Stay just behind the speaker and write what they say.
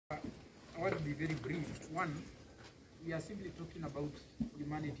I want to be very brief. One, we are simply talking about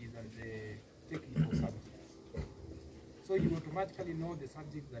humanities and the technical subjects. So you automatically know the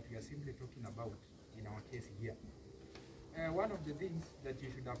subject that we are simply talking about in our case here. One of the things that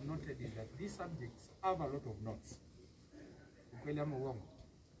you should have noted is that these subjects have a lot of notes.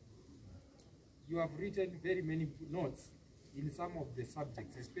 You have written very many notes in some of the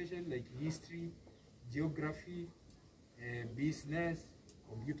subjects, especially like history, geography, business,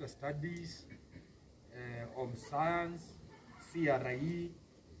 computer studies, home science, C.R.E,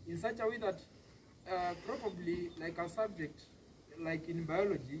 in such a way that probably like a subject, like in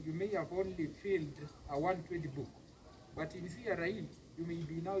biology, you may have only filled a 120 book, but in C.R.E, you may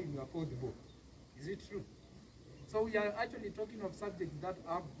be now in your 4th book. Is it true? So we are actually talking of subjects that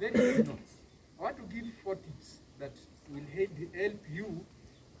have very many notes. I want to give 4 tips that will help you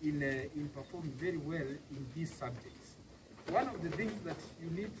in performing very well in these subjects. One of the things that you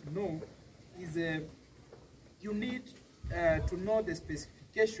need to know is you need to know the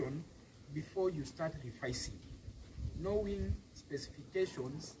specification before you start revising. Knowing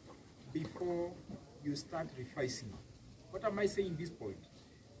specifications before you start revising. What am I saying at this point?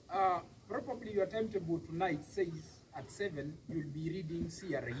 Probably your timetable tonight says at 7 you'll be reading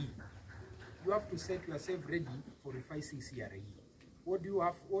C.R.E. You have to set yourself ready for revising C.R.E. What do you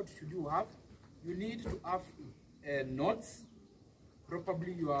have? What should you have? You need to have notes,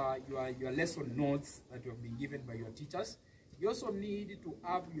 probably your lesson notes that you have been given by your teachers. You also need to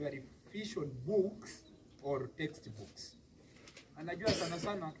have your revision books or textbooks. And najua sana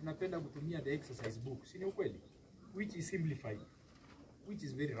sana tunapenda kutumia the exercise books, ni ukweli, which is simplified, which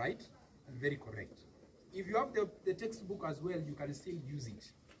is very right and very correct. If you have the textbook as well, you can still use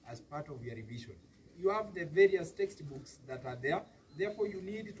it as part of your revision. You have the various textbooks that are there, therefore you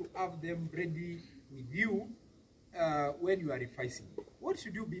need to have them ready with you when you are revising. What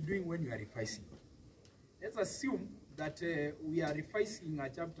should you be doing when you are revising? Let's assume that we are revising a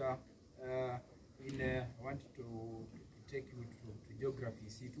chapter I want to take you to geography.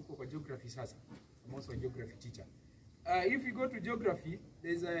 See, tuko kwa geography sasa. I'm also a geography teacher. If you go to geography,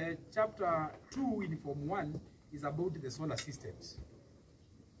 there's a chapter 2 in Form 1 is about the solar systems.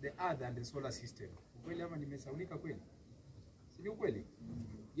 The Earth and the solar system. Ukweli ama nimesaulika kweli? Si ukweli?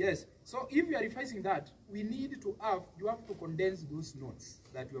 Yes. So if you are revising that, you have to condense those notes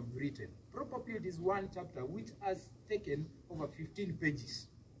that you have written. Probably it is one chapter which has taken over 15 pages.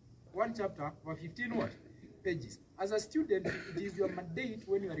 One chapter over 15 what? Pages. As a student, it is your mandate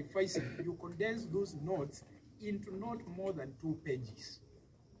when you are revising, you condense those notes into not more than 2 pages.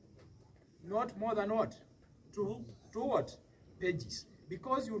 Not more than what? Two what? Pages.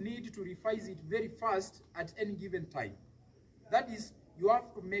 Because you need to revise it very fast at any given time. That is, you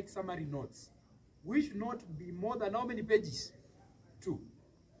have to make summary notes, which should not be more than how many pages? 2.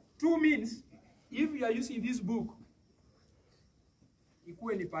 2 means, if you are using this book,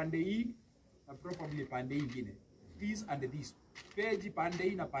 ikuwe ni pande hii, na probably pande ingine. This and this. Page pande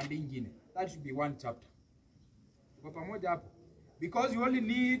hii na pande ingine. That should be 1 chapter. Kwa pamoja hapo. Because you only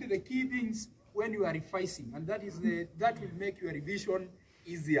need the key things when you are revising, and that will make your revision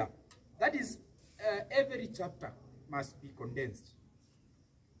easier. That is, every chapter must be condensed.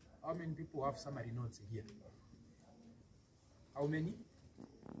 How many people have summary notes here? How many?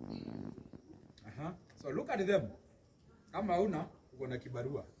 So look at them. Kama una uko na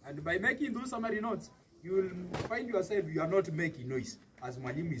kibarua. And by making those summary notes, you will find yourself you are not making noise, as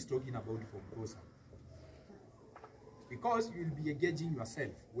mwalimu is talking about from Kosa. Because you will be engaging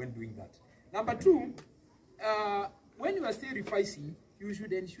yourself when doing that. Number 2, when you are still revising, you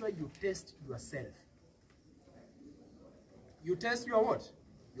should ensure you test yourself. You test your what?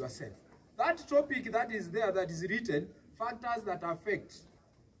 Yourself. That topic that is there, that is written, factors that affect,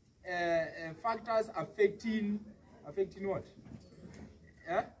 factors affecting what?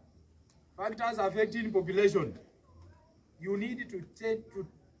 Yeah? Factors affecting population. You need to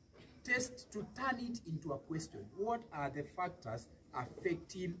test, to turn it into a question. What are the factors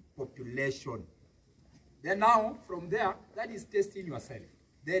affecting population? Then now, from there, that is testing yourself.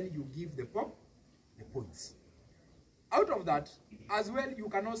 Then you give the points. Out of that, as well, you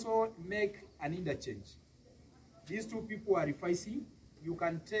can also make an interchange. These 2 people are revising. You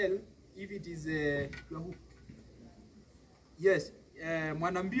can tell if it is yes,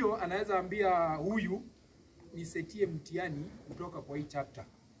 mwanambio anaweza ambia huyu nisetie mtihani kutoka kwa hii chapter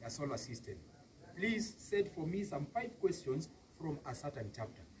ya solar system. Please set for me some 5 questions from a certain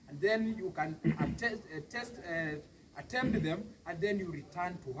chapter. And then you can attempt them, and then you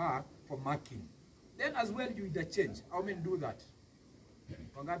return to her for marking. Then as well you interchange. How many do that?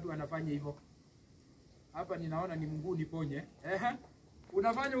 Wangapi wanafanya hivyo? Hapa ninaona ni Mungu niponye.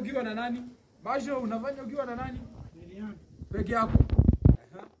 Unafanya ukiwa na nani? Basho, unafanya ukiwa na nani? Peke yako.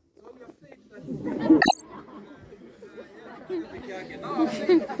 So you have said that now I'm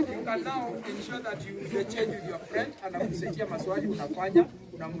saying you can now ensure that you exchange with your friend, anakusetia maswali unafanya,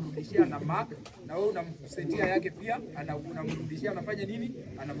 unamrudishia na mark, na wewe unamsetia yake pia, unamrudishia anafanya nini?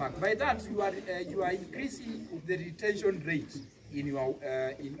 Ana mark. By that you are increasing the retention rate in your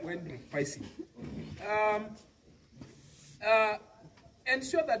when revising.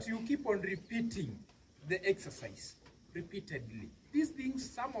 Ensure that you keep on repeating the exercise repeatedly. These things,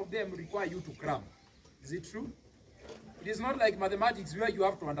 some of them require you to cram. Is it true? It is not like mathematics where you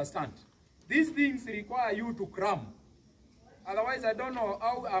have to understand. These things require you to cram. Otherwise, I don't know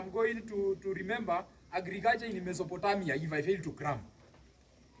how I'm going to remember agriculture in Mesopotamia if I fail to cram.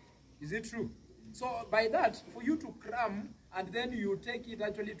 Is it true? So by that, for you to cram and then you take it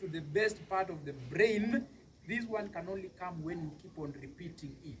actually to the best part of the brain, this one can only come when you keep on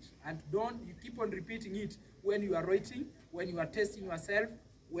repeating it. And you keep on repeating it when you are writing, when you are testing yourself,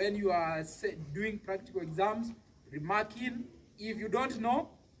 when you are doing practical exams, remarking. If you don't know,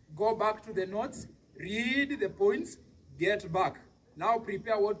 go back to the notes, read the points, get back. Now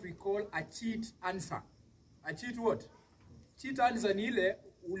prepare what we call a cheat answer. A cheat what? Cheat answer ni ile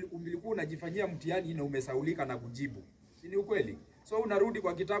ulikuwa unajifanyia mtihani na umesaulika na kujibu. Si ni ukweli? So unarudi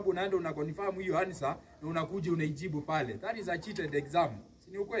kwa kitabu unaenda unakonfirm hiyo answer na unakuja unaijibu pale. That is a cheated exam.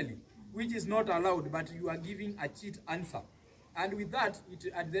 Si ni ukweli? Which is not allowed, but you are giving a cheat answer. And with that,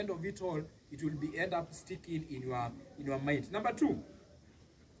 at the end of it all, it will be end up sticking in your mind. Number 2,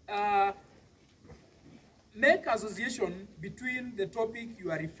 make association between the topic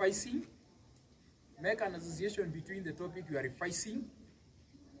you are revising. Make an association between the topic you are revising,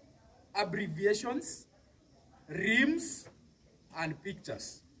 abbreviations, rims, and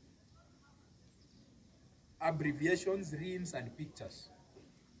pictures. Abbreviations, rims, and pictures.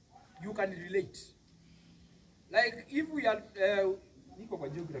 You can relate. Like if we are, niko kwa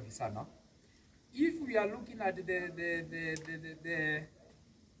geography sana. If we are looking at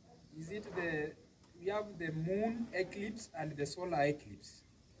we have the moon eclipse and the solar eclipse.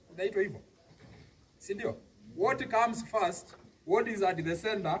 Unaitwa hivyo? Si ndio? What comes first? What is at the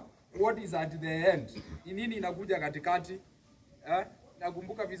center? What is at the end? Ni nini inakuja katikati?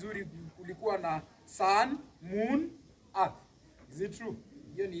 Nakumbuka vizuri kulikuwa na sun, moon, earth. Is it true?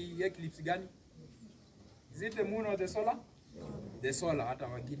 Hiyo ni eclipse gani? Is it the moon or the solar? The solar, hata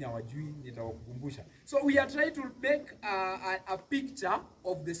wengine hawajui, nitawakukumbusha. So we are trying to make a picture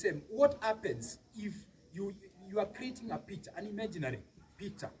of the same. What happens if you are creating a picture, an imaginary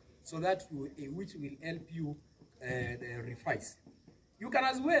picture, so that which will help you revise. You can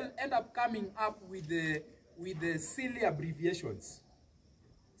as well end up coming up with the silly abbreviations.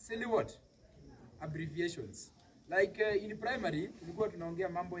 Silly what? Abbreviations. Like in primary, tulikuwa tunaongea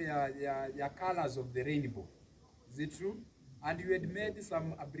mambo ya colors of the rainbow. Is it true? And you had made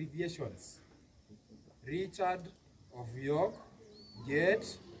some abbreviations. Richard of York,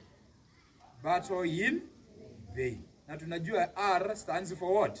 get, battle in vain. Na tunajua R stands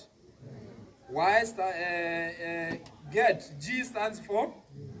for what? Get, G stands for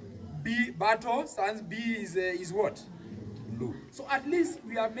B, battle stands, B is what? Blue. So at least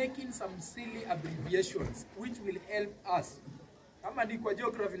we are making some silly abbreviations which will help us. Kama ni kwa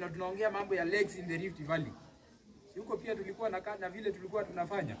geography na tunaongea mambo ya lakes in the Rift Valley. Huko pia tulikuwa na vile tulikuwa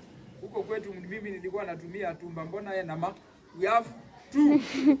tunafanya. Huko kwetu mimi nilikuwa natumia tumba mbona ye na ma. We have two.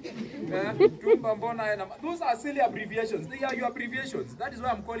 Tumba mbona ye na ma. Those are silly abbreviations. They are your abbreviations. That is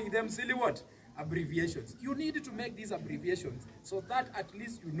why I'm calling them silly what? Abbreviations. You need to make these abbreviations so that at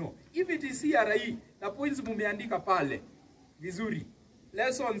least you know. If it is C.R.E, na points mumeandika pale. Vizuri.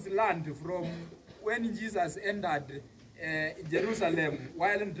 Lessons learned from when Jesus entered Jerusalem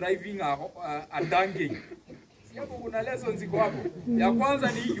while driving a donkey. Siapo kuna lessons ziko hapo. Ya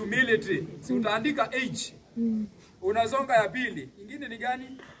kwanza ni humility. Si utaandika age. Unasonga ya pili. Ingine ni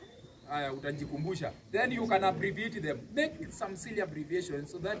gani? Haya utajikumbusha. Then you can abbreviate them. Make some silly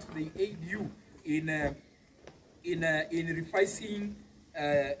abbreviations so that they aid you in revising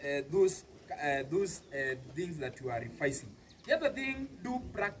those things that you are revising. The other thing, do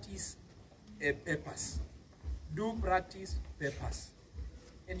practice papers. Do practice papers.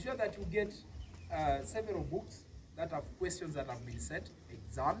 Ensure that you get several books that have questions that have been set,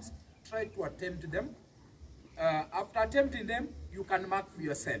 exams. Try to attempt them. After attempting them, you can mark for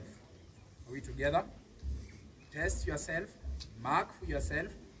yourself. Are we together? Test yourself, mark for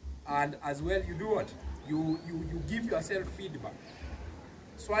yourself, and as well you do what? You give yourself feedback.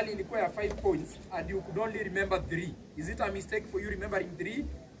 Swali ilikuwa ya 5 points and you could only remember 3. Is it a mistake for you remembering 3?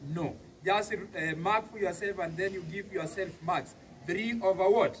 No. Just mark for yourself and then you give yourself marks. 3 over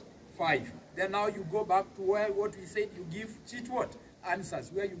what? 5. Then now you go back to where what we said, you give cheat what?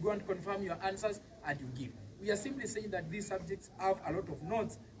 Answers, where you go and confirm your answers and you give. We are simply saying that these subjects have a lot of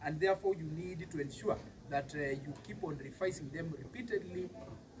notes, and therefore you need to ensure that you keep on revising them repeatedly.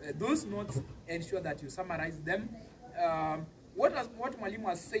 Those notes, ensure that you summarize them. What Mwalimu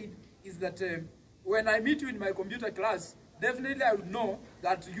has said is that when I meet you in my computer class, definitely I will know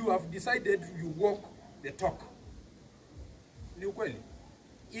that you have decided you walk the talk.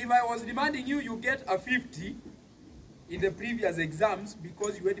 If I was demanding you, you get a 50 in the previous exams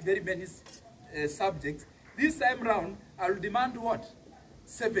because you had very many subjects. This time round, I will demand what?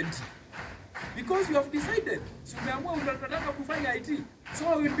 70. Because you have decided. So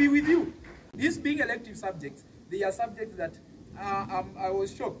I will be with you. These being elective subjects, they are subjects that I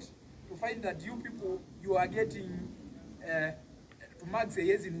was shocked to find that you people, you are getting to mark the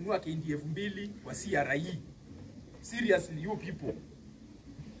years in KDF mbili wa C.R.E. Seriously, you people.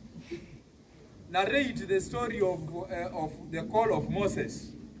 Narrate the story of the call of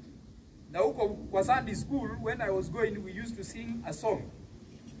Moses. Now, kwa Sunday school, when I was going, we used to sing a song.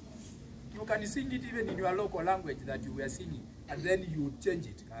 You can sing it even in your local language that you were singing, and then you change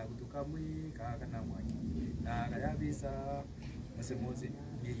it.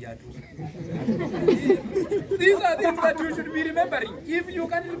 These are things that you should be remembering. If you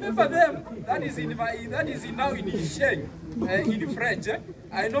can remember them, that is now in Sheng, in French.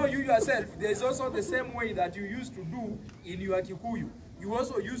 I know you yourself, there's also the same way that you used to do in your Kikuyu. You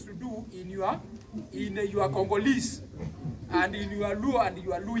also used to do in your Congolese and in your Luo and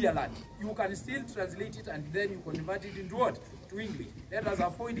your Luya land. You can still translate it and then you convert it into what? To English. Let us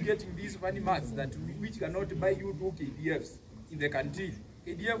avoid getting these funny marks that which cannot buy you 2 KDFs in the canteen.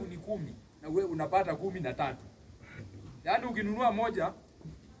 KDF ni 10 na wewe unapata 13. Yaani ukinunua moja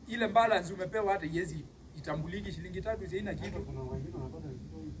ile balance umepewa hata yezi itambuliki shilingi 3 haina kitu.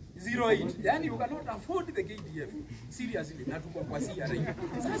 08. Yani you cannot afford the KDF. Seriously, na tuko kwa C.R.E.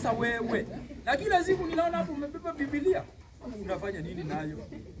 Sasa wewe, na kila siku ninaona hapo umebeba Biblia. Unafanya nini nayo?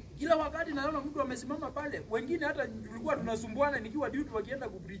 Kila wakati naona mtu amesimama pale, wengine hata tulikuwa tunasumbuana nikiwa duty wakienda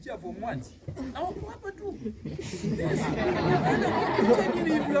kupreachia form 1. Na wako hapa tu. Yes.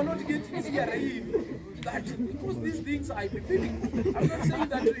 If you are not getting C.R.E, that because these things are befitting. I'm not saying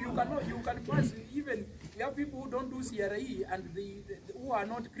that you can pass. Even we have people who don't do C.R.E and who are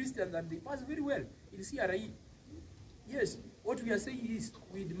not Christians and they pass very well in C.R.E. Yes, what we are saying is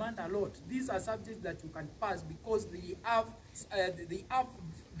we demand a lot. These are subjects that you can pass because they have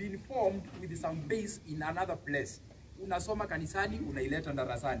been formed with some base in another place. Unasoma kanisani, unaileta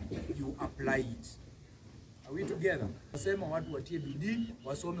darasani. You apply it. Are we together? Nasema watu watie bidii,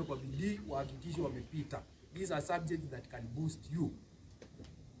 wasome kwa bidii, wahakikishe wamepita. These are subjects that can boost you.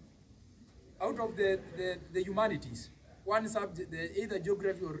 Out of the humanities, one subject, either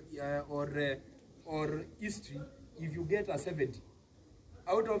geography or history, if you get a 70.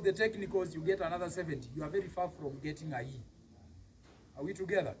 Out of the technicals, you get another 70. You are very far from getting a E. Are we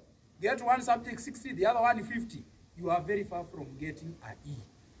together? Get one subject 60, the other one 50. You are very far from getting a E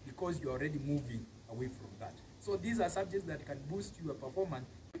because you are already moving away from that. So these are subjects that can boost your performance.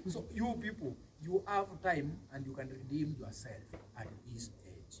 So you people, you have time and you can redeem yourself at this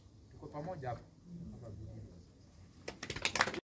age. Tuko pamoja hapa.